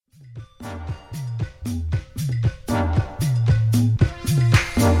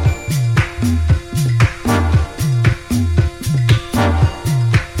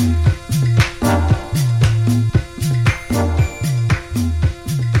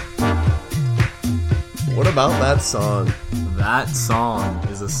about that song? That song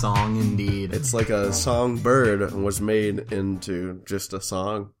is a song indeed. It's like a songbird was made into just a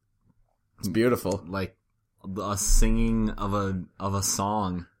song. It's beautiful. Like a singing of a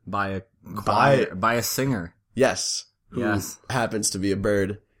song by a choir, by a singer. Yes. Yes. Who happens to be a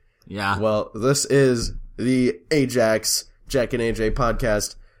bird. Yeah. Well, this is the Ajax Jack and AJ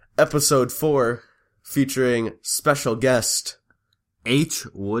podcast, episode 4, featuring special guest H.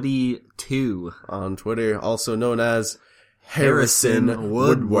 Woody 2 on Twitter, also known as Harrison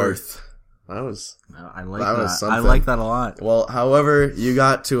Woodworth. I like that that. was something. I like that a lot. Well, however you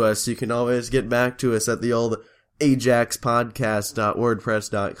got to us, you can always get back to us at the old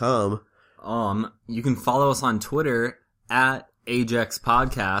ajaxpodcast.wordpress.com. You can follow us on Twitter at Ajax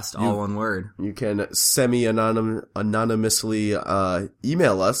Podcast, all one word. You can anonymously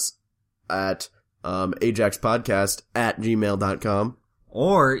email us at ajaxpodcast@gmail.com.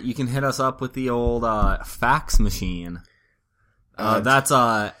 Or you can hit us up with the old fax machine. That's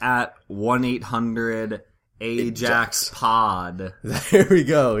at 1-800-AJAX-POD. There we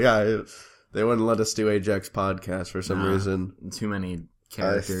go. Yeah, they wouldn't let us do Ajax Podcast for some reason. Too many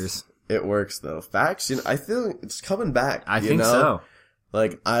characters. It works though. Fax, I feel it's coming back. I think so.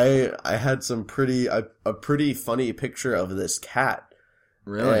 Like I had some a pretty funny picture of this cat.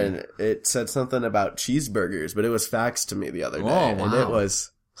 Really? And it said something about cheeseburgers, but it was faxed to me the other day, and it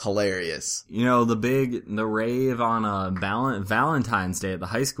was hilarious. You know, the rave on Valentine's Day at the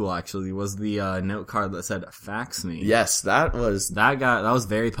high school actually was the note card that said "fax me." Yes, that was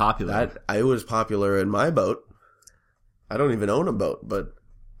very popular. I was popular in my boat. I don't even own a boat, but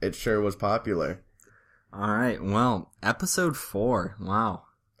it sure was popular. All right, well, episode 4. Wow,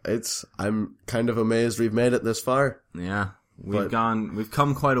 I'm kind of amazed we've made it this far. Yeah. We've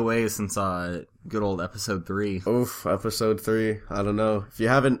come quite a way since good old episode 3. Oof, episode 3. I don't know. If you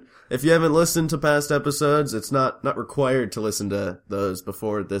haven't listened to past episodes, it's not required to listen to those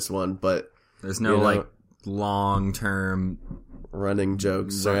before this one, but there's no long-term running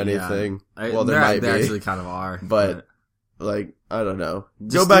jokes or anything. Yeah. Well, there might be. They actually kind of are. But I don't know.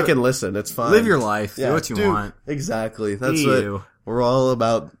 Go back and listen. It's fine. Live your life. Do what you want. Exactly. That's what we're all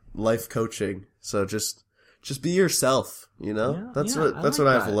about, life coaching. So just be yourself. That's what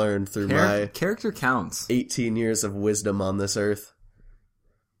I've learned through my character counts. 18 years of wisdom on this earth.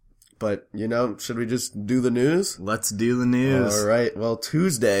 But, should we just do the news? Let's do the news. All right. Well,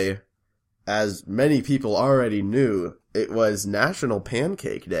 Tuesday, as many people already knew, it was National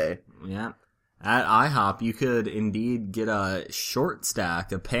Pancake Day. Yeah. At IHOP, you could indeed get a short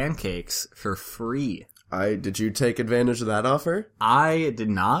stack of pancakes for free. Did you take advantage of that offer? I did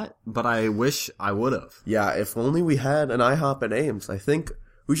not, but I wish I would have. Yeah, if only we had an IHOP at Ames. I think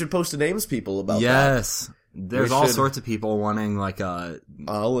we should post an Ames people about that. Yes. There's all sorts of people wanting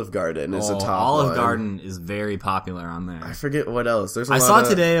Olive Garden is a top Olive one. Garden is very popular on there. I forget what else. I saw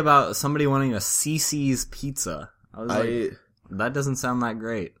today about somebody wanting a CC's pizza. I was that doesn't sound that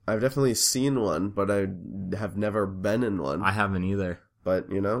great. I've definitely seen one, but I have never been in one. I haven't either. But,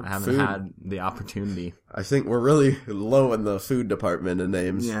 I haven't had the opportunity. I think we're really low in the food department in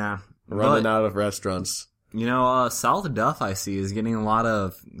Ames. Yeah. Running out of restaurants. South Duff, I see, is getting a lot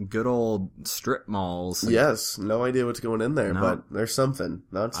of good old strip malls. Yes. No idea what's going in there, but there's something.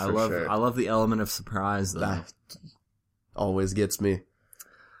 That's for sure. I love the element of surprise, though. That always gets me.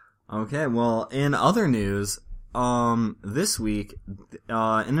 Okay, well, in other news, this week,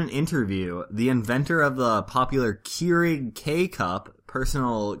 in an interview, the inventor of the popular Keurig K-Cup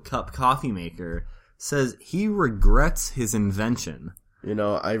personal cup coffee maker says he regrets his invention.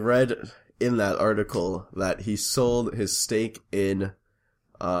 I read in that article that he sold his stake in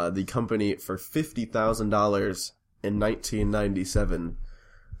the company for $50,000 in 1997.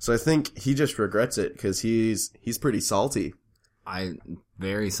 So I think he just regrets it because he's pretty salty.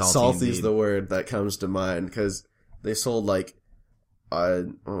 Very salty. Salty indeed. is the word that comes to mind because they sold what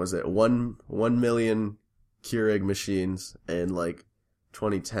was it? 1 million Keurig machines in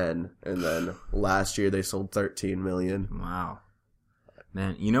 2010, and then last year they sold 13 million. Wow.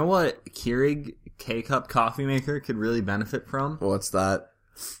 Man, you know what Keurig K-Cup coffee maker could really benefit from? What's that?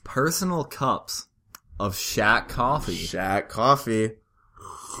 Personal cups of Shack coffee. Shack coffee.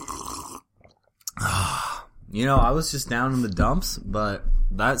 I was just down in the dumps, but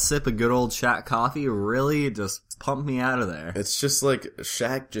that sip of good old Shack coffee really just pumped me out of there. It's just like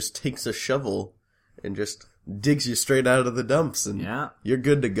Shack just takes a shovel and just digs you straight out of the dumps, and you're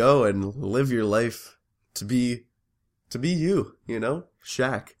good to go and live your life to be you,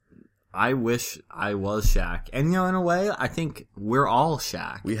 Shack. I wish I was Shaq. And, in a way, I think we're all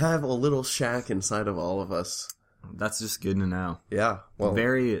Shaq. We have a little Shaq inside of all of us. That's just good to know. Yeah. Well,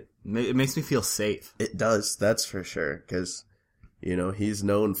 very, It makes me feel safe. It does, that's for sure, because, you know, he's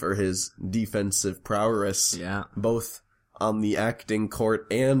known for his defensive prowess. Yeah. Both on the acting court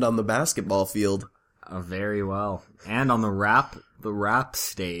and on the basketball field. Very well. And on the rap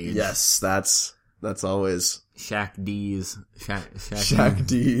stage. Yes, that's always Shaq D's. Shaq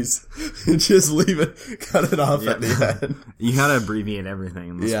D's. Just leave it, cut it off at the end. You gotta abbreviate everything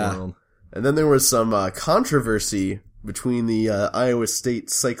in this world. And then there was some controversy between the Iowa State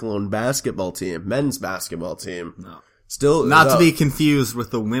Cyclone basketball team, men's basketball team. No. Still not to be confused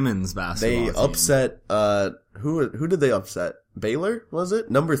with the women's basketball team. They upset who did they upset? Baylor, was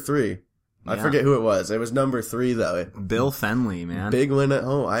it? Number 3. I forget who it was. It was number 3 though. Bill Fenley, man. Big win at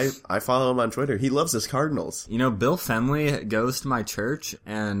home. I follow him on Twitter. He loves his Cardinals. You know, Bill Fenley goes to my church,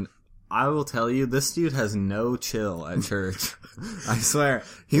 and I will tell you, this dude has no chill at church. I swear.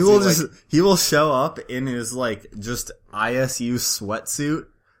 He will show up in his, like, just ISU sweatsuit,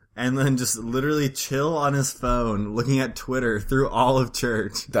 and then just literally chill on his phone, looking at Twitter through all of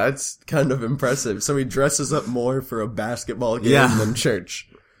church. That's kind of impressive. So he dresses up more for a basketball game than church.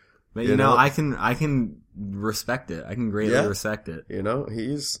 But you know, I can respect it. I can greatly respect it. You know,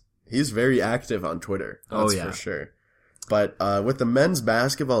 he's very active on Twitter. That's for sure. But with the men's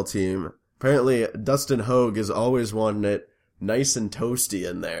basketball team, apparently Dustin Hogue has always wanted it nice and toasty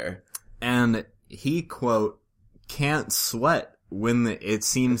in there. And he, quote, can't sweat when it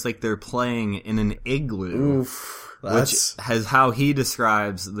seems like they're playing in an igloo. Oof. Which has how he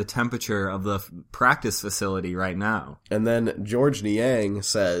describes the temperature of the practice facility right now. And then George Niang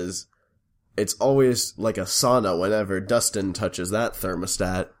says, it's always like a sauna whenever Dustin touches that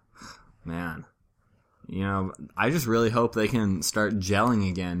thermostat. Man. You know, I just really hope they can start gelling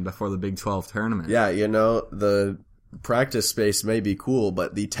again before the Big 12 tournament. Yeah, you know, the practice space may be cool,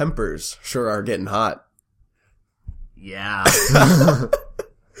 but the tempers sure are getting hot. Yeah.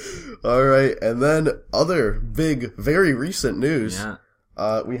 All right, and then other big, very recent news.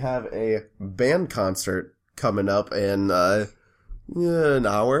 Yeah. We have a band concert coming up in an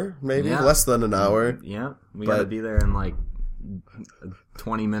hour, maybe less than an hour. Yeah, we gotta be there in like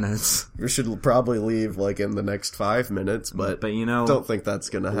 20 minutes. We should probably leave like in the next 5 minutes, but you know, don't think that's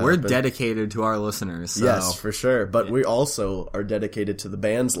gonna happen. We're dedicated to our listeners. So. Yes, for sure. But we also are dedicated to the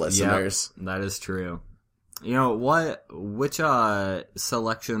band's listeners. Yep, that is true. You know, which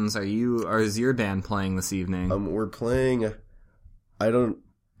selections is your band playing this evening? We're playing, I don't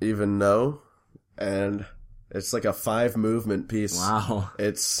even know, and it's like a 5-movement piece. Wow.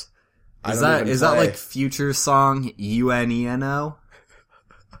 Is that like Future song UNENO?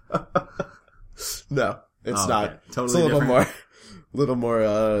 No, it's not. Okay. Totally it's a little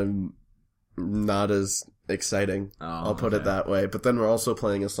more, not as exciting. I'll put it that way. But then we're also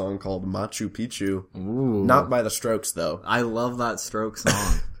playing a song called Machu Picchu. Ooh. Not by the Strokes though. I love that Strokes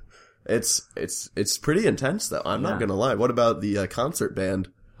song. It's pretty intense though. I'm not gonna lie. What about the concert band?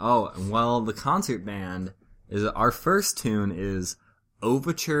 Oh, well, the concert band is our first tune is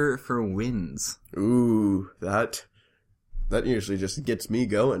Overture for Winds. Ooh, that usually just gets me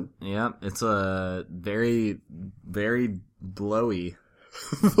going. Yep, it's a very, very blowy.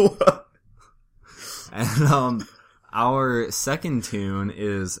 And our second tune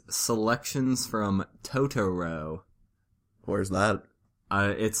is Selections from Totoro. Where's that?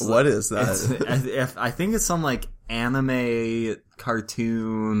 What is that? I think it's some like anime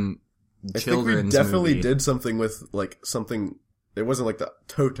cartoon children's I think we definitely movie. did something with like something. It wasn't like the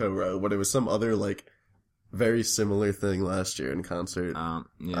Totoro, but it was some other like very similar thing last year in concert.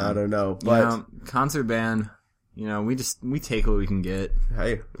 Yeah. I don't know, but concert band. You know, we take what we can get.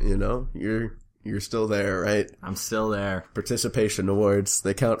 Hey, you know, you're still there, right? I'm still there. Participation awards,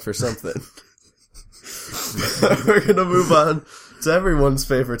 they count for something. We're gonna move on to everyone's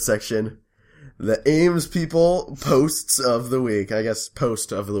favorite section, the Ames People Posts of the Week. I guess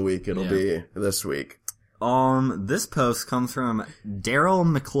post of the week it'll be this week. This post comes from Daryl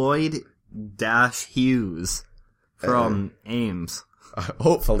McLeod-Hughes from Ames.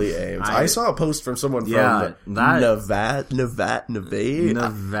 Hopefully Ames. I saw a post from someone from Nevada.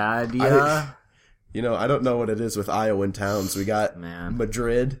 You know, I don't know what it is with Iowan towns. We got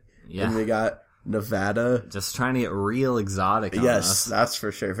Madrid, and we got Nevada. Just trying to get real exotic on us. That's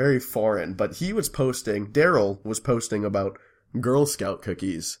for sure. Very foreign. But Daryl was posting about Girl Scout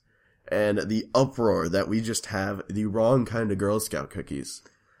cookies and the uproar that we just have the wrong kind of Girl Scout cookies.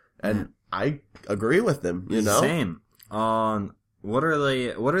 And I agree with them, you know? Same. What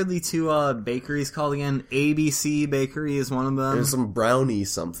are the two bakeries called again? ABC Bakery is one of them. There's some brownie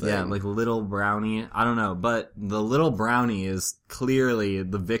something. Yeah, like Little Brownie. I don't know, but the Little Brownie is clearly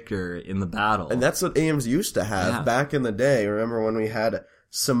the victor in the battle. And that's what Ames used to have back in the day. Remember when we had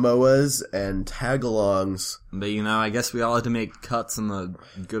Samoas and Tagalongs? But I guess we all had to make cuts in the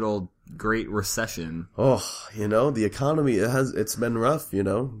good old Great Recession. Oh, the economy, it's been rough,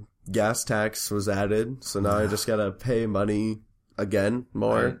 Gas tax was added, so now I just gotta pay money again,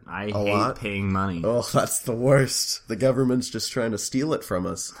 more. I hate paying money. Oh, that's the worst. The government's just trying to steal it from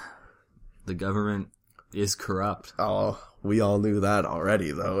us. The government is corrupt. Oh, we all knew that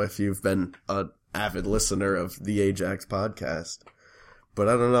already, though, if you've been an avid listener of the Ajax podcast. But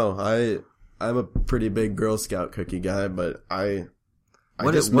I don't know, I'm a pretty big Girl Scout cookie guy, but I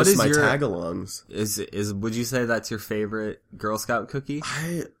just miss my Tagalongs. Would you say that's your favorite Girl Scout cookie?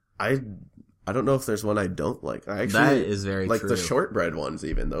 I don't know if there's one I don't like. I actually that is very like true. The shortbread ones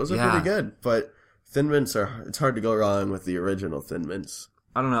even. Those are pretty good. But Thin Mints it's hard to go wrong with the original Thin Mints.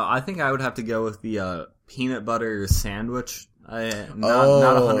 I don't know. I think I would have to go with the peanut butter sandwich. I'm not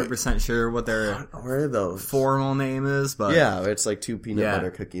 100% sure what their where are those? Formal name is, but yeah, it's like 2 peanut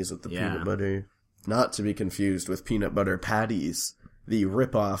butter cookies with the peanut butter. Not to be confused with peanut butter patties, the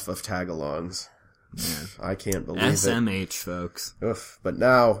ripoff of Tagalongs. Yeah. I can't believe SMH, folks. Oof. But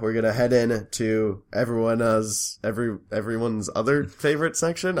now we're gonna head in to everyone's other favorite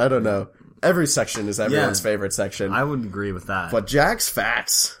section. I don't know. Every section is everyone's favorite section. I would agree with that. But Jack's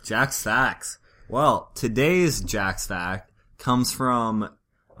Facts. Jack's Facts. Well, today's Jack's Fact comes from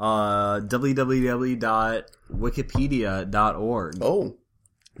www.wikipedia.org. Oh,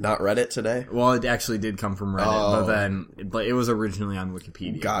 not Reddit today? Well, it actually did come from Reddit, but it was originally on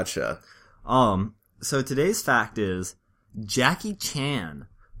Wikipedia. Gotcha. So today's fact is, Jackie Chan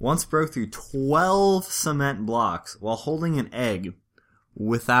once broke through 12 cement blocks while holding an egg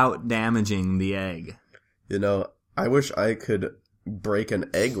without damaging the egg. I wish I could break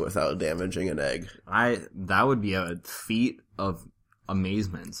an egg without damaging an egg. That would be a feat of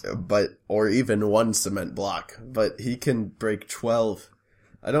amazement. Or even 1 cement block. But he can break 12.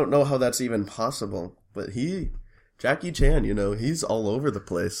 I don't know how that's even possible. But Jackie Chan, he's all over the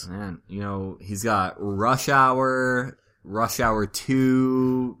place. Man, he's got Rush Hour, Rush Hour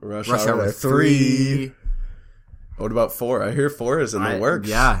 2, Rush Hour 3. What about 4? I hear 4 is in the works.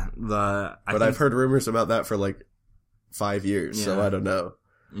 Yeah. I've heard rumors about that for like 5 years, so I don't know.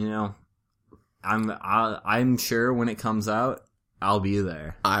 I'm sure when it comes out, I'll be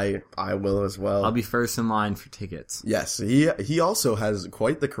there. I will as well. I'll be first in line for tickets. Yes, he also has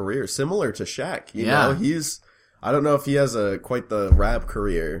quite the career, similar to Shaq. I don't know if he has quite the rap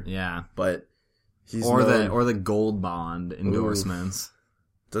career. Yeah. But he's or the Gold Bond endorsements. Ooh.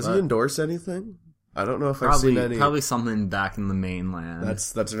 Does he endorse anything? I don't know if I've seen any. Probably something back in the mainland.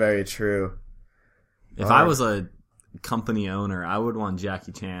 That's very true. If I was a company owner, I would want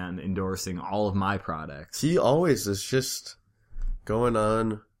Jackie Chan endorsing all of my products. He always is just going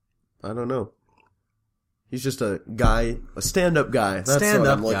on, I don't know. He's just a stand-up guy. That's what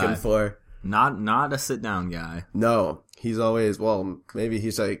I'm looking for. Not a sit-down guy. No, he's always, maybe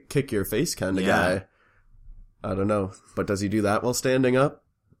he's a kick-your-face kind of guy. I don't know. But does he do that while standing up?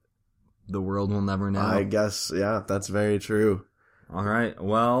 The world will never know. I guess, yeah, that's very true. All right,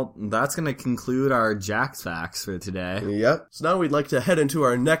 well, that's going to conclude our Jack's Facts for today. Yep. So now we'd like to head into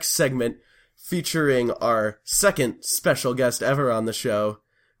our next segment, featuring our second special guest ever on the show.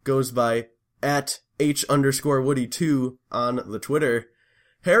 Goes by @H_Woody2 on the Twitter.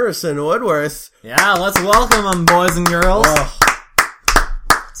 Harrison Woodworth. Yeah, let's welcome him, boys and girls. Oh.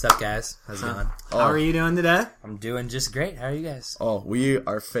 What's up, guys? How's it going? How are you doing today? I'm doing just great. How are you guys? Oh, we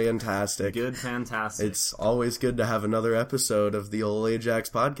are fantastic. Good, fantastic. It's always good to have another episode of the Old Ajax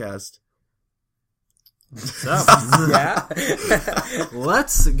podcast. So, yeah.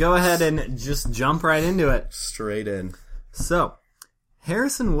 Let's go ahead and just jump right into it. Straight in. So,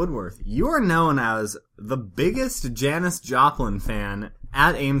 Harrison Woodworth, you are known as the biggest Janis Joplin fan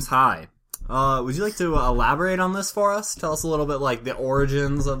at Ames High. Would you like to elaborate on this for us? Tell us a little bit, like, the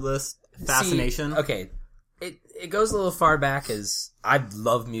origins of this fascination. Okay. It goes a little far back, as I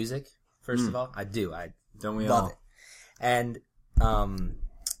love music, first of all. I do. Don't we love all? it. And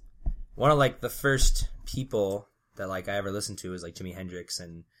one of, like, the first people that, like, I ever listened to was, like, Jimi Hendrix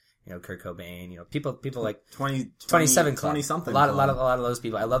and, Kurt Cobain, people like 27 Club. 20-something. A lot of those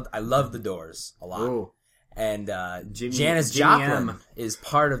people. I love the Doors a lot. Ooh. And Janis Joplin is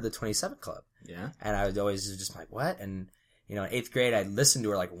part of the 27 Club. Yeah. And I was always just like, what? And, in 8th grade, I listened to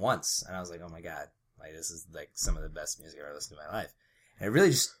her like once, and I was like, oh my god, like this is like some of the best music I've ever listened to in my life. And it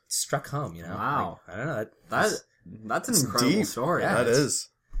really just struck home, Wow. Like, I don't know. That's an incredible deep. story. Yeah. That is.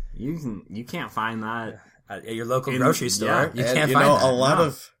 You can't find that. At your local In- grocery store, yeah. you And, can't you find know, that.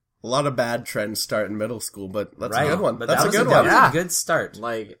 a lot of bad trends start in middle school, but that's Right. a good one. But That's that a was good that one. was Yeah. a good start.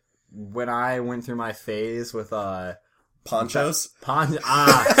 Like when I went through my phase with Ponchos.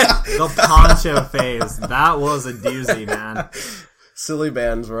 the poncho phase. That was a doozy, man. Silly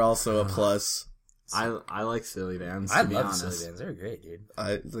bands were also a plus. I like silly bands. I To be love honest, silly bands. They're great, dude.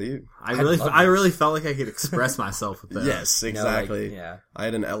 I love really felt like I could express myself with them. Yes, You know, like, exactly. yeah. I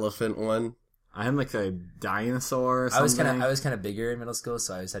had an elephant one. I had like a dinosaur. Or I was something. kind of bigger in middle school,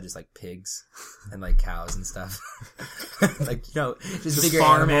 so I always had just like pigs and like cows and stuff. Like, you know, just bigger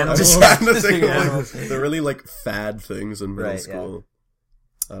farm animals. animals. I'm Just, trying to just think bigger of, animals. like, they're really like fad things in middle Right, school.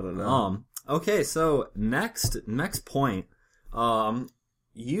 I don't know. Okay, so next point.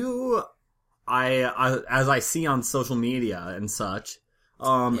 I as I see on social media and such,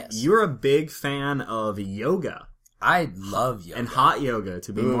 Yes. you're a big fan of yoga I love yoga. and hot yoga,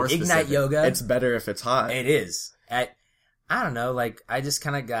 to be Ooh. more Ignite specific. yoga. It's better if it's hot. It is. I don't know, like, I just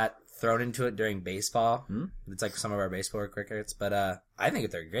kind of got thrown into it during baseball. It's like some of our baseball crickets, but I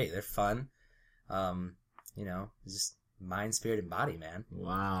think they're great. They're fun. You know, it's just mind, spirit, and body, man.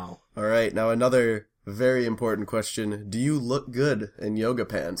 Wow. All right, now another very important question. Do you look good in yoga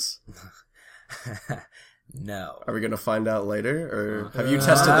pants? No. Are we going to find out later, or have you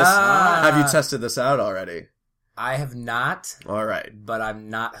tested this? Have you tested this out already? I have not, All right. but I'm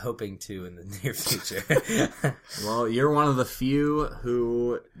not hoping to in the near future. Well, you're one of the few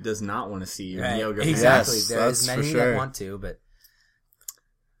who does not want to see your Right, yoga pants. exactly. Yes, There's that's for many sure. that want to, but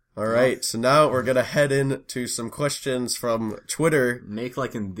All right, so now we're going to head into some questions from Twitter. Make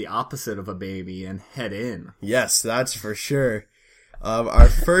like the opposite of a baby and head in. Yes, that's for sure. Our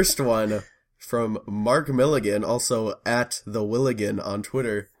first one from Mark Milligan, also at the Willigan on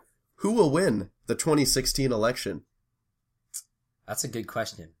Twitter. Who will win the 2016 election? that's a good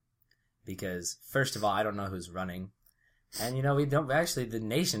question. Because, first of all, I don't know who's running. And, you know, we don't actually, the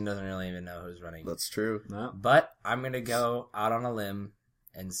nation doesn't really even know who's running. That's true. No. But I'm going to go out on a limb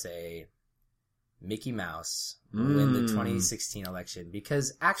and say Mickey Mouse will win the 2016 election.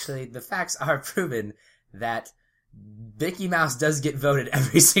 Because, actually, the facts are proven that Mickey Mouse does get voted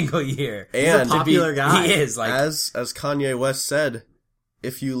every single year. And a popular guy. He is, like, as Kanye West said,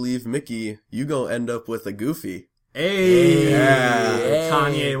 if you leave Mickey, you gonna end up with a Goofy. Hey, Hey.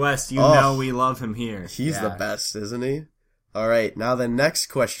 Kanye West, you Oh. know we love him here. He's the Yeah. best, isn't he? All right, now the next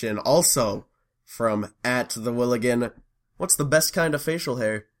question, also from at the Willigan. What's the best kind of facial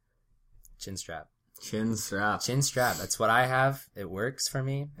hair? chin strap. Chin strap. Chin strap. That's what I have. It works for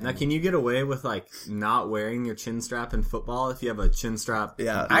me. Now, can you get away with like not wearing your chin strap in football if you have a chin strap?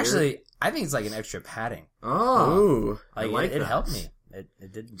 Yeah. Actually, I think it's like an extra padding. Oh, Ooh. Like, like it that. helped me. It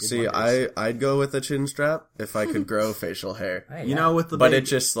did good See, wonders. I'd go with a chin strap if I could grow facial hair. Hey, you yeah. know, with the But baby- it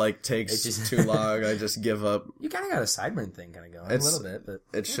just like takes It just- too long. I just give up. You kind of got a sideburn thing kind of going It's- a little bit, but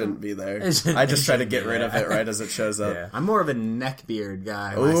It shouldn't be there. It shouldn't- I just it try to shouldn't get be rid of there. it right as it shows up. Yeah. I'm more of a neck beard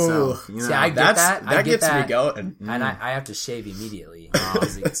guy Ooh. myself. You know? See, I get That's that. I that get gets that. me going. And I have to shave immediately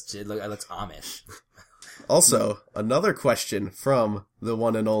because it looks Amish. Also, another question from the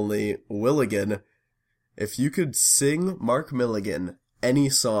one and only Willigan. If you could sing Mark Milligan any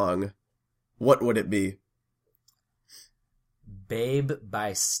song, what would it be? Babe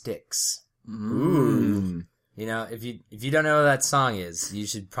by Styx. Mm. You know, if you don't know what that song is, you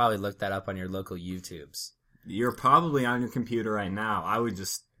should probably look that up on your local YouTubes. You're probably on your computer right now. I would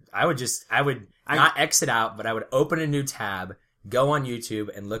not exit out, but I would open a new tab, go on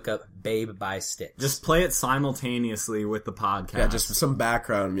YouTube, and look up Babe by Styx. just play it simultaneously with the podcast. Yeah, just some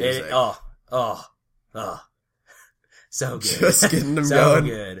background music. So good. Just getting them so going.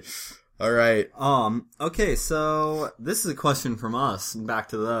 good. All right. Okay, so this is a question from us. Back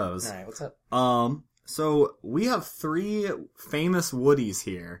to those. All right, what's up? So we have 3 famous Woodies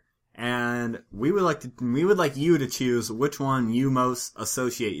here, and we would like you to choose which one you most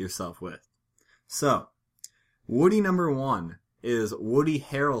associate yourself with. So, Woody number 1 is Woody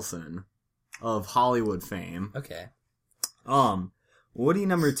Harrelson of Hollywood fame. Okay. Woody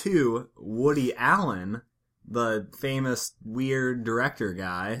number 2, Woody Allen, the famous weird director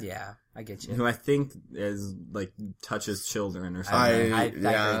guy. Yeah, I get you. Who I think is like touches children or something. I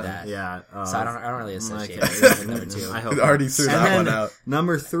yeah. heard that. Yeah. So I don't really associate okay. it with number 2. I hope Already not. threw And that then one out.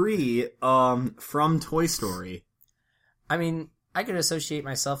 Number 3, from Toy Story. I mean, I could associate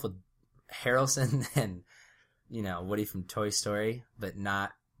myself with Harrelson and, you know, Woody from Toy Story, but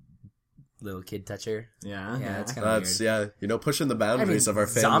not Little Kid Toucher. Yeah. Yeah, that's kind of That's, weird. pushing the boundaries of our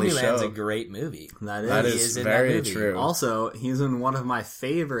family Zombieland's show. a great movie. That He is is in that very movie. true. Also, he's in one of my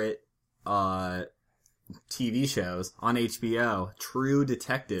favorite TV shows on HBO, True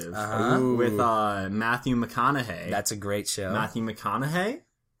Detective, Uh-huh. with Matthew McConaughey. That's a great show. Matthew McConaughey?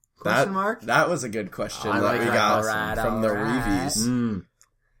 Question mark? That was a good question I that like we that. got from the Alright. Reevies. Mm.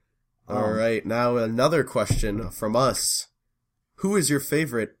 All right, now another question from us. Who is your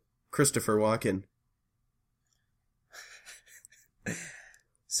favorite Christopher Walken?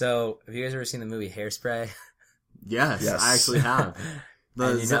 So, have you guys ever seen the movie Hairspray? Yes, Yes. I actually have.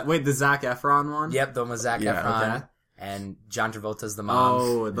 And you know- The Zac Efron one? Yep, the one with Zac Yeah, Efron. okay. And John Travolta's the mom.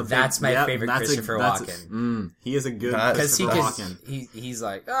 Oh, that's my favorite Christopher Walken. He is a good That- Because Christopher he Walken. he's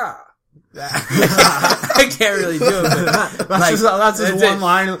like, I can't really do it, but That's his that's one it.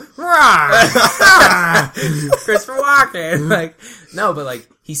 line. Christopher Walken. Like, no, but like,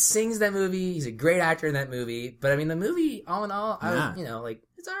 he sings that movie. He's a great actor in that movie. But I mean, the movie, all in all, Yeah.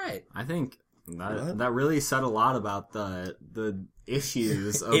 it's alright. I think What? that really said a lot about the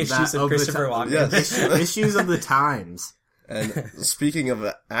issues of Issues of Christopher Walken. Yes. issues of the times. And speaking of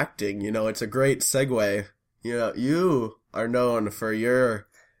acting, it's a great segue. You are known for your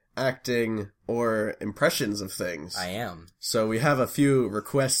acting or impressions of things. I am. So we have a few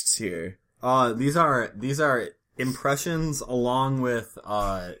requests here. These are impressions along with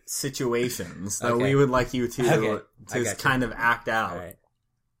situations that Okay. we would like you to Okay. I got you. kind of act out.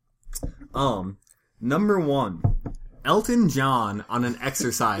 Alright. Number 1, Elton John on an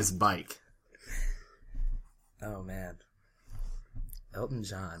exercise bike. Oh, man. Elton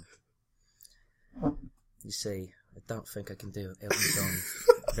John. You say, I don't think I can do Elton John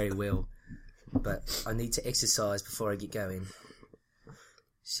very well, but I need to exercise before I get going.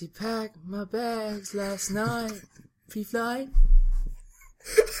 She packed my bags last night, pre-flight.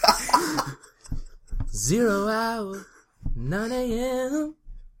 0 hour, 9 a.m.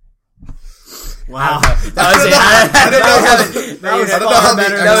 Wow. That was it. That was far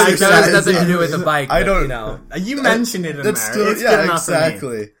better than I that has expected. nothing to do with the bike. I but, don't- You mentioned it in That's there. still, It's good enough for me.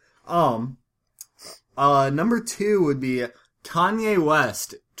 exactly. Number 2 would be Kanye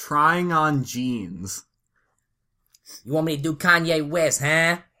West trying on jeans. You want me to do Kanye West,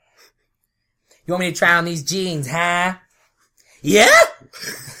 huh? You want me to try on these jeans, huh? Yeah?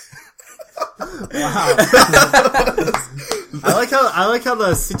 Wow. I like how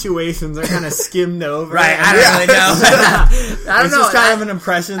the situations are kind of skimmed over. Right, I don't really know. I don't It's know. just kind of an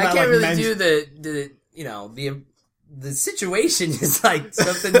impression I that can't like really do the situation is like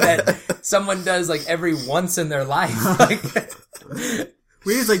something that someone does like every once in their life. Like,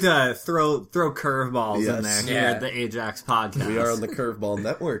 we just like to throw curveballs in Yes. there here Yeah. at the Ajax podcast. We are on the Curveball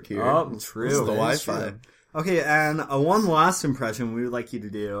Network here. Oh, true. This is the It is Wi-Fi. true. Okay, and one last impression we would like you to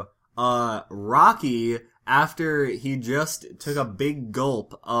do. Rocky, after he just took a big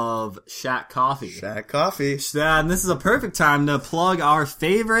gulp of Shaq coffee. Shaq Coffee. And this is a perfect time to plug our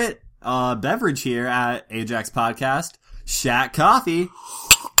favorite beverage here at Ajax Podcast, Shaq Coffee.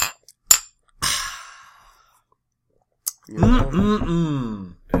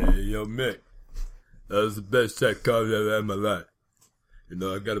 Mm-mm-mm. Hey, yo, Mick. That was the best Shaq coffee I've ever had in my life.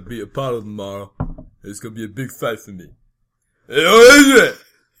 I got to beat Apollo tomorrow. It's going to be a big fight for me. Hey, yo, Adrian!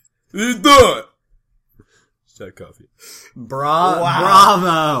 What you doing? Shaq coffee. Bravo.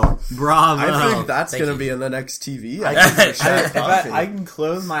 I think that's Thank going to you. be in the next TV. I episode, Shaq If Coffee. I can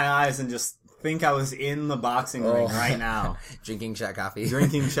close my eyes and just think I was in the boxing ring right now, drinking Shaq coffee.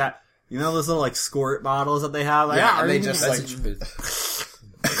 drinking Shaq. You know those little like squirt bottles that they have? Like, Yeah, and they are you- just, That's like- the truth.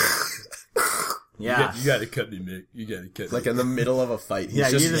 yeah. You got to cut me, Mick. You got to cut me. Like in the middle of a fight. He's Yeah,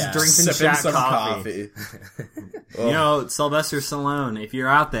 just, you're just yeah, drinking sipping Shaq some coffee. Oh. You know, Sylvester Stallone, if you're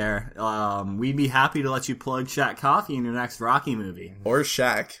out there, we'd be happy to let you plug Shaq Coffee in your next Rocky movie. Or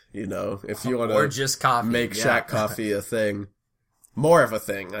Shaq, if you want Or to just coffee. make yeah. Shaq Coffee a thing. More of a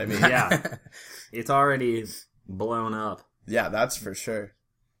thing, I mean. Yeah. It's already blown up. Yeah, that's for sure.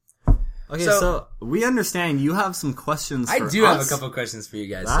 Okay, So- so we understand you have some questions for I do have a us. couple questions for you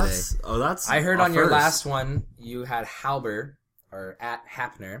guys today. That's I heard a on your first. last one you had Halber or at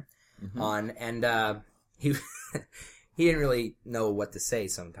Hapner on, and he he didn't really know what to say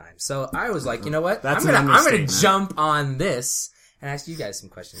sometimes. So I was like, you know what? That's I'm an gonna understatement. jump on this and ask you guys some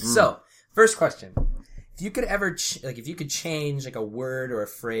questions. So first question: if you could ever if you could change like a word or a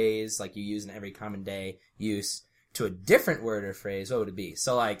phrase like you use in every common day use to a different word or phrase, what would it be?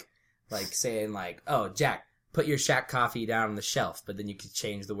 So like saying like, oh, Jack, put your Shaq coffee down on the shelf, but then you could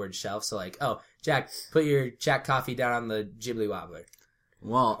change the word shelf. So like, oh, Jack, put your Shaq coffee down on the Ghibli Wobbler.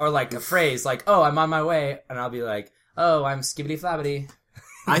 Well, Or like a phrase like, oh, I'm on my way, and I'll be like, oh, I'm skibbity flabbity.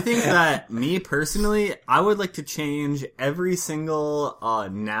 I think that me personally, I would like to change every single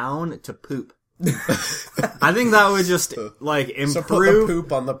noun to poop. I think that would just, like, So put the improve...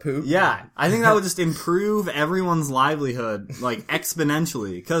 poop on the poop. Yeah, I think that would just improve everyone's livelihood, like,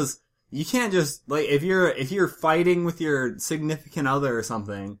 exponentially, because you can't just, like, if you're fighting with your significant other or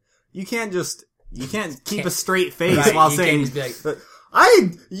something, you can't keep a straight face Right, while you saying, can't just be like, I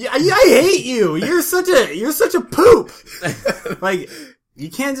hate you. You're such a poop. Like, you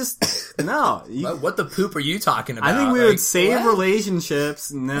can't just, no. what the poop are you talking about? I think we Like, would save what?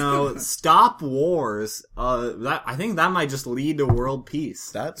 relationships. No, stop wars. I think that might just lead to world peace.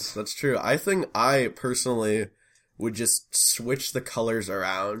 That's true. I think I personally would just switch the colors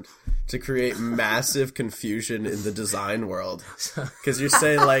around to create massive confusion in the design world. Because you're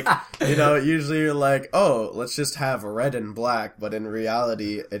saying, like, usually you're like, oh, let's just have red and black, but in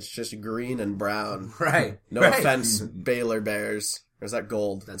reality, it's just green and brown. Right. No right. offense, Baylor Bears. Or is that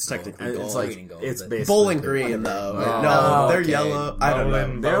gold? That's It's technically gold. gold. It's like, Green and gold, it's but- basically Bowling green, though. Oh, No, they're okay. yellow. I don't know.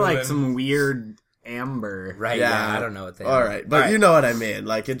 Bowling. They're like some weird amber. Right, Yeah. yeah, I don't know what they are. All right, but All right. you know what I mean.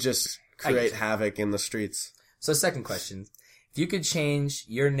 Like, it just I create get you. havoc in the streets. So second question. If you could change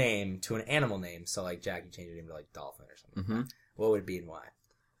your name to an animal name, so like Jack, you change your name to like Dolphin or something, Mhm. what would it be and why?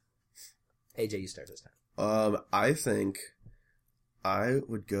 AJ, you start this time. I think I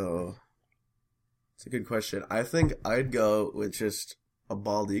would go... It's a good question. I think I'd go with just a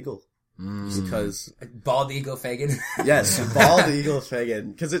bald eagle. Because, Bald Eagle Fagin? yes, bald eagle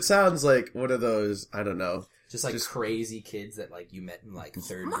Fagin. Because it sounds like one of those, I don't know. Just like Just- crazy kids that like you met in like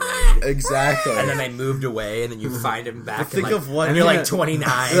third grade. Exactly. And then they moved away, and then you find him back. Think and, like, of what- and you're like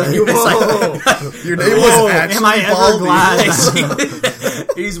 29. And you're just like, Your name Whoa, was actually am I ever bald glad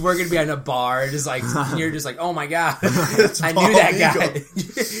eagle. he's working behind a bar, just like, and you're just like, oh my god, It's I Bald knew that guy.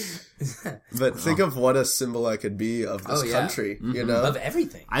 But think of what a symbol I could be of this Oh, yeah. country, you know? Of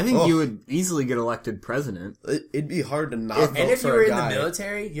everything. I think Oh. you would easily get elected president. It'd be hard to not vote And if for you were a in guy. the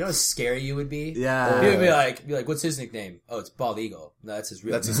military, you know how scary you would be? Yeah. People would be like, what's his nickname? Oh, it's Bald Eagle. No, that's his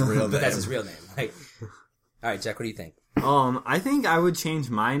real That's name. his real But name. that's his real name. Like, alright, Jack, what do you think? I think I would change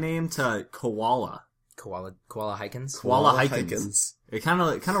my name to Koala. Koala Hikins? Koala Koala Hikins. Hikins. It kind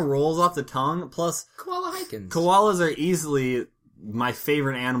of rolls off the tongue. Plus, Koala Hikins. koalas are easily my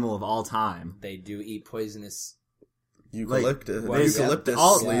favorite animal of all time. They do eat poisonous. Eucalyptus. Like, eucalyptus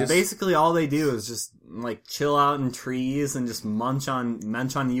All, leaves. basically, all they do is just like chill out in trees and just munch on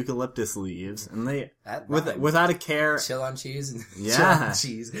eucalyptus leaves, and they That rhymes. without a care. Chill on cheese and Yeah. chill on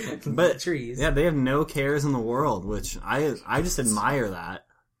cheese. But trees. yeah, they have no cares in the world, which I just admire that.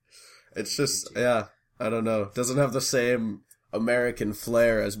 It's just, yeah, I don't know. Doesn't have the same American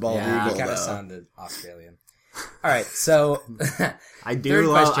flair as Bald Yeah, Eagle, kind of though. sounded Australian. All right, so I Third do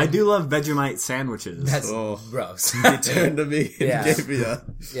question. love Vegemite sandwiches. that's Oh. gross. He turned to me and Yeah. gave me a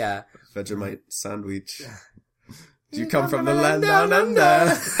Yeah. Vegemite sandwich. Do you come from the land down under?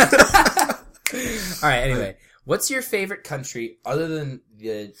 All right. Anyway, what's your favorite country other than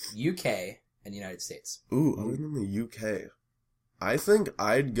the UK and the United States? Ooh, other than the UK. I think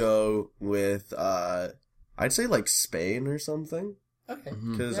I'd go with, I'd say like Spain or something. Okay.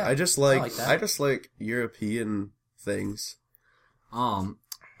 Because Yeah, I just like, like that. I just like European things.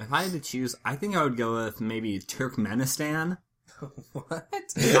 If I had to choose, I think I would go with maybe Turkmenistan. What?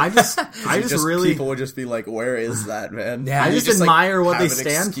 I just really, People would just be like, where is that, man? Yeah, I you just like, admire what have they an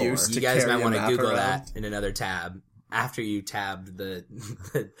stand for. excuse You to guys carry might a want to map Google around. that in another tab after you tabbed the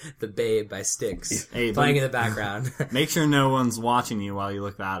Babe by Styx Hey, playing but- in the background. Make sure no one's watching you while you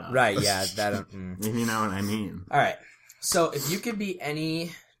look that up. Right? Yeah. That. If you know what I mean. All right. So if you could be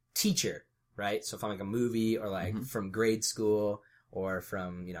any teacher, right? So from like a movie or like Mm-hmm. from grade school or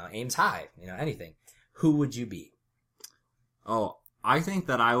from, Ames High, anything, who would you be? Oh, I think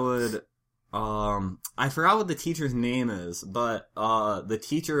that I would, I forgot what the teacher's name is, but,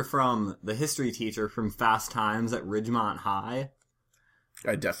 the history teacher from Fast Times at Ridgemont High.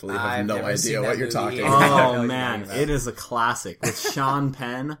 I definitely have I've no never seen idea that what you're movie. talking I don't know about. what Oh you're man, talking about. it is a classic with Sean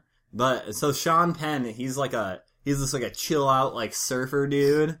Penn. But, so Sean Penn, he's this like a chill out like surfer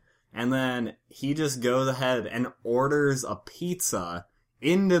dude, and then he just goes ahead and orders a pizza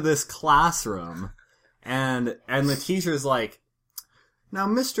into this classroom, and the teacher's like, now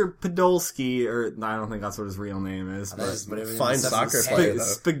Mr. Podolsky, or I don't think that's what his real name is, That is but whatever Fine the soccer substance player,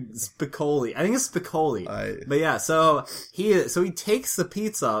 is. though. Spicoli. I think it's Spicoli. I- But yeah, so he takes the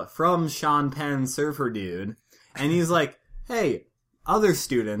pizza from Sean Penn, surfer dude, and he's like, "Hey, other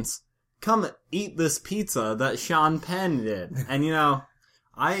students, come eat this pizza that Sean Penn did." And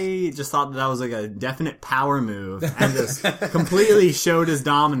I just thought that was like a definite power move, and just completely showed his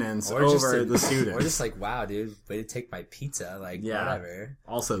dominance Or just over the students. Or just like, wow, dude, way to take my pizza. Like, Yeah. whatever.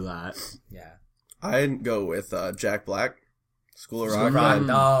 Also that. Yeah. I'd go with Jack Black, School of School Rock. of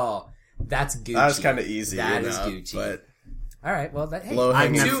Rock. Oh, That's Gucci. That was kind of easy. That you is know, Gucci. But All right, well, hey,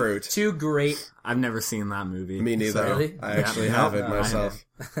 low-hanging two, fruit. two great. I've never seen that movie. Me neither. Really? I actually Yeah. haven't No, I myself.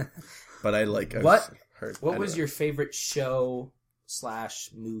 But I like. I've What? Heard, What anyway. was your favorite show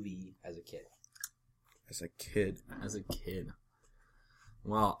 / movie as a kid? As a kid? As a kid.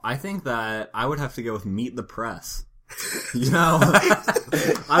 Well, I think that I would have to go with Meet the Press. You know,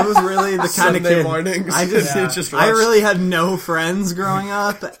 I was really the kind of Sunday kid. mornings. I just I watch- really had no friends growing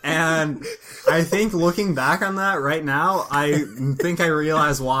up, and I think looking back on that right now, I think I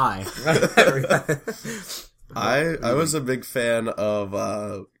realize why. I was a big fan of.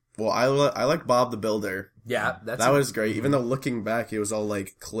 I like Bob the Builder. Yeah, that's That was great. Even though looking back, it was all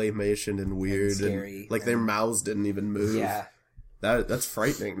like claymation and weird, scary, like their mouths didn't even move. yeah, That's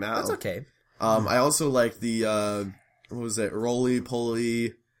frightening now. that's okay. I also like the what was it? Roly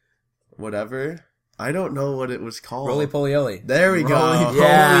Poly, whatever. I don't know what it was called. Roly Polioli. There we go. Roly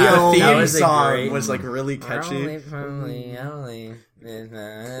Yeah, The that theme was a song great- was like really catchy. Roly Polioli.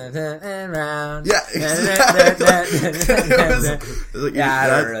 Round. Yeah, exactly. It was like, Yeah, I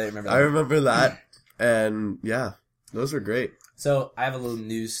that- don't really remember that. I remember that, and yeah, those were great. So I have a little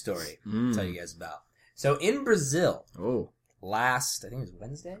news story to tell you guys about. So in Brazil, Oh, I think it was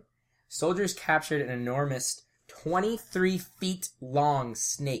Wednesday, soldiers captured an enormous 23 feet long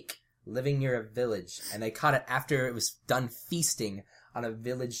snake living near a village, and they caught it after it was done feasting on a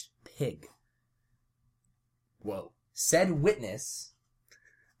village pig. Whoa. Said witness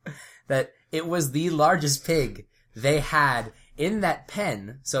that it was the largest pig they had in that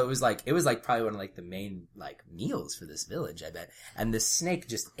pen. So it was like probably one of like the main like meals for this village, I bet. And the snake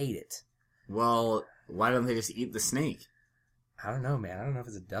just ate it. well, why don't they just eat the snake? I don't know, man. I don't know if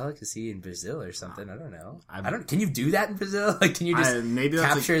it's a delicacy in Brazil or something. I don't know. I'm- Can you do that in Brazil? Like, can you just Maybe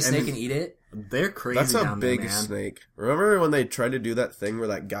that's capture a snake and eat it? They're crazy. That's a down big there, man. snake. Remember when they tried to do that thing where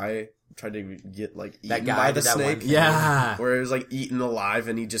that guy tried to get like eaten That guy by the did that one snake? thing. Yeah. Where it was like eaten alive,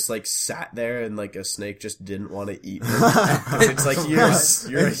 and he just like sat there, and like a snake just didn't want to eat him. 'Cause it's like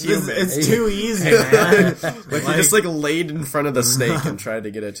you're a human. It's too easy, man. Like he just like laid in front of the snake and tried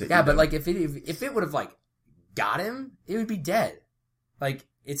to get it to eat Yeah, but him. like if it would have like got him, it would be dead. Like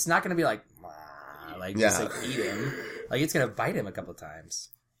it's not gonna be like "Wah," like just Yeah. like eat him. Like it's gonna bite him a couple times.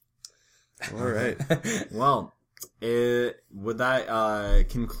 All right. Well, would that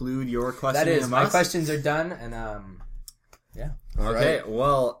conclude your question? That is, of my us? questions are done, and yeah. All Okay, right.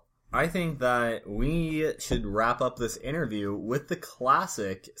 well, I think that we should wrap up this interview with the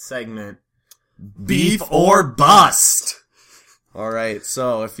classic segment, Beef or Bust. All right.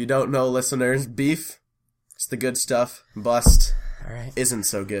 So if you don't know, listeners, beef, it's the good stuff. Bust All right. isn't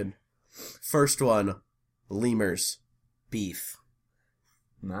so good. First one, lemurs. Beef.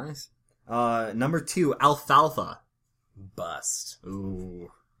 Nice. Number 2, alfalfa. Bust.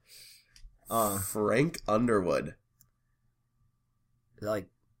 Ooh. Frank Underwood. Like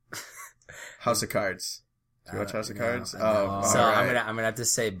House of Cards. Do you watch House of Cards? no. Oh, so, all I'm right. gonna have to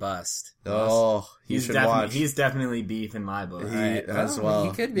say bust. Oh, you He's should definitely watch. he's definitely beef in my book. He Alright, as well,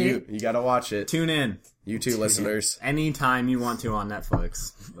 well. he could be. You gotta watch it. Tune in You two listeners. anytime you want to on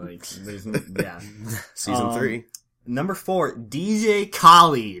Netflix. Like, there's yeah. Season 3. Number 4, DJ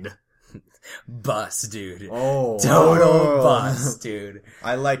Khaled. Bust, dude. Oh. Total Oh. bust, dude.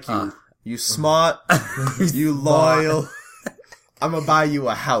 I like you. You smart. You loyal. I'm gonna buy you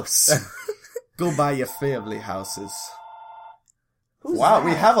a house. Go buy your family houses. Wow,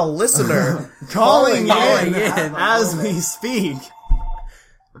 we have a listener Calling Calling in in. as we speak.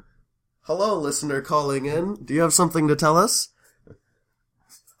 Hello, listener calling in. Do you have something to tell us?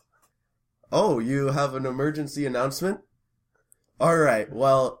 Oh, you have an emergency announcement? Alright,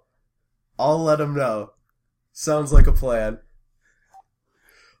 well, I'll let him know. Sounds like a plan.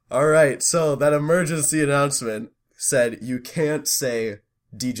 Alright, so that emergency announcement said you can't say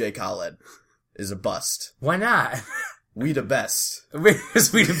DJ Khaled is a bust. Why not? We the best.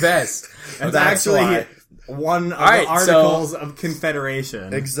 Because we the best. That's That's actually why. one of Alright, the articles of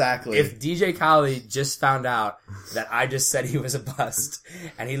Confederation. Exactly. If DJ Khaled just found out that I just said he was a bust,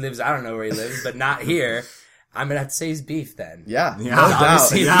 and he lives, I don't know where he lives, but not here, I'm gonna have to say he's beef then. yeah, Yeah, no doubt.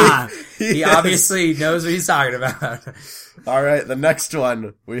 obviously, Yeah. He Yes. obviously knows what he's talking about. Alright, the next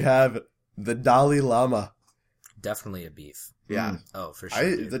one, we have the Dalai Lama. Definitely a beef. Yeah. Oh, for sure.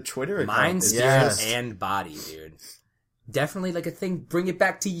 dude. The Twitter account Mind, is spirit, Yes. and body, dude. Definitely like a thing. Bring it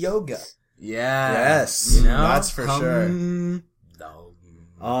back to yoga. Yeah. Yes, You know? that's for sure. No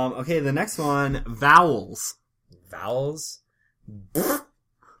Okay, the next one, vowels. vowels.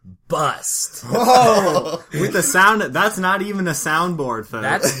 Bust. Oh, With the sound, that's not even a soundboard, folks.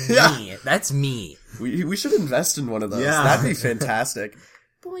 That's Yeah. me. That's me. we should invest in one of those. Yeah. That'd be fantastic.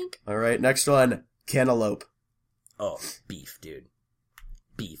 Boink. All right, next one. Cantaloupe. Oh, beef, dude.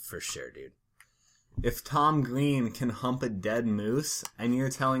 Beef for sure, dude. If Tom Green can hump a dead moose, and you're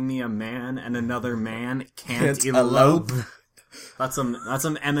telling me a man and another man can't elope, that's some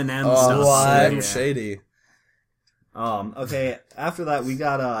Eminem stuff. What? Yeah. Shady. Okay, after that we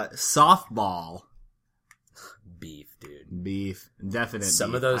got softball. Beef, dude. Beef, definite.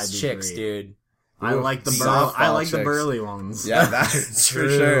 Some beef, of those I'd chicks, agree. dude. I like the Softball I like the chicks. burly ones. Yeah, that's for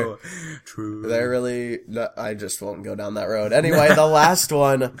sure. True. They're really... No, I just won't go down that road. Anyway, the last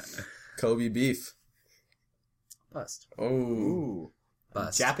one. Kobe beef. Bust. Oh.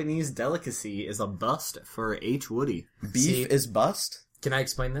 Bust. Japanese delicacy is a bust for H. Woody. Beef See- is bust? Can I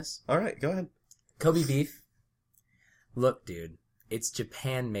explain this? All right, go ahead. Kobe beef. Look, dude. It's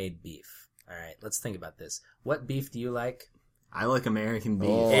Japan-made beef. All right, let's think about this. What beef do you like? I like American beef.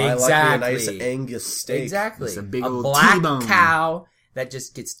 Oh, I like me a nice Exactly. Angus steak. Exactly. It's a big old black T-bone. cow that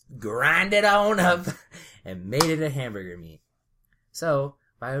just gets grinded on up and made into hamburger meat. So,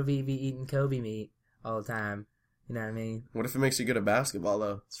 why would we be eating Kobe meat all the time? You know what I mean? What if it makes you good at basketball,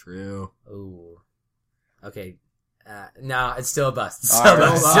 though? True. Ooh. Okay. No, it's still a bust. It's All still a right,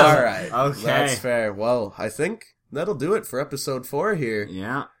 bust. all Still a bust. right. Okay. That's fair. Well, I think that'll do it for episode 4 here.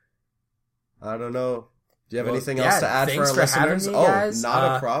 Yeah. I don't know. Do you have Well, anything yeah, else to add for thanks our for having listeners? me, guys.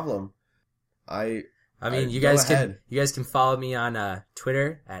 Not a problem. I mean, you go guys ahead. can follow me on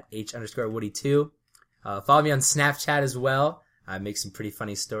Twitter at H_Woody2. Follow me on Snapchat as well. I make some pretty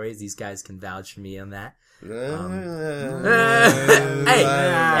funny stories. These guys can vouch for me on that. Hey,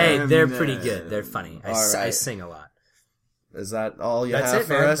 they're pretty good. They're funny. I right. sing a lot. Is that all you That's have it,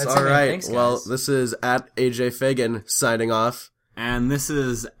 for man. us? That's it, All man. right. Thanks, guys. Well, this is at AJ Fagan signing off. And this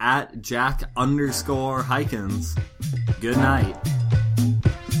is at Jack_Hikens. Good night.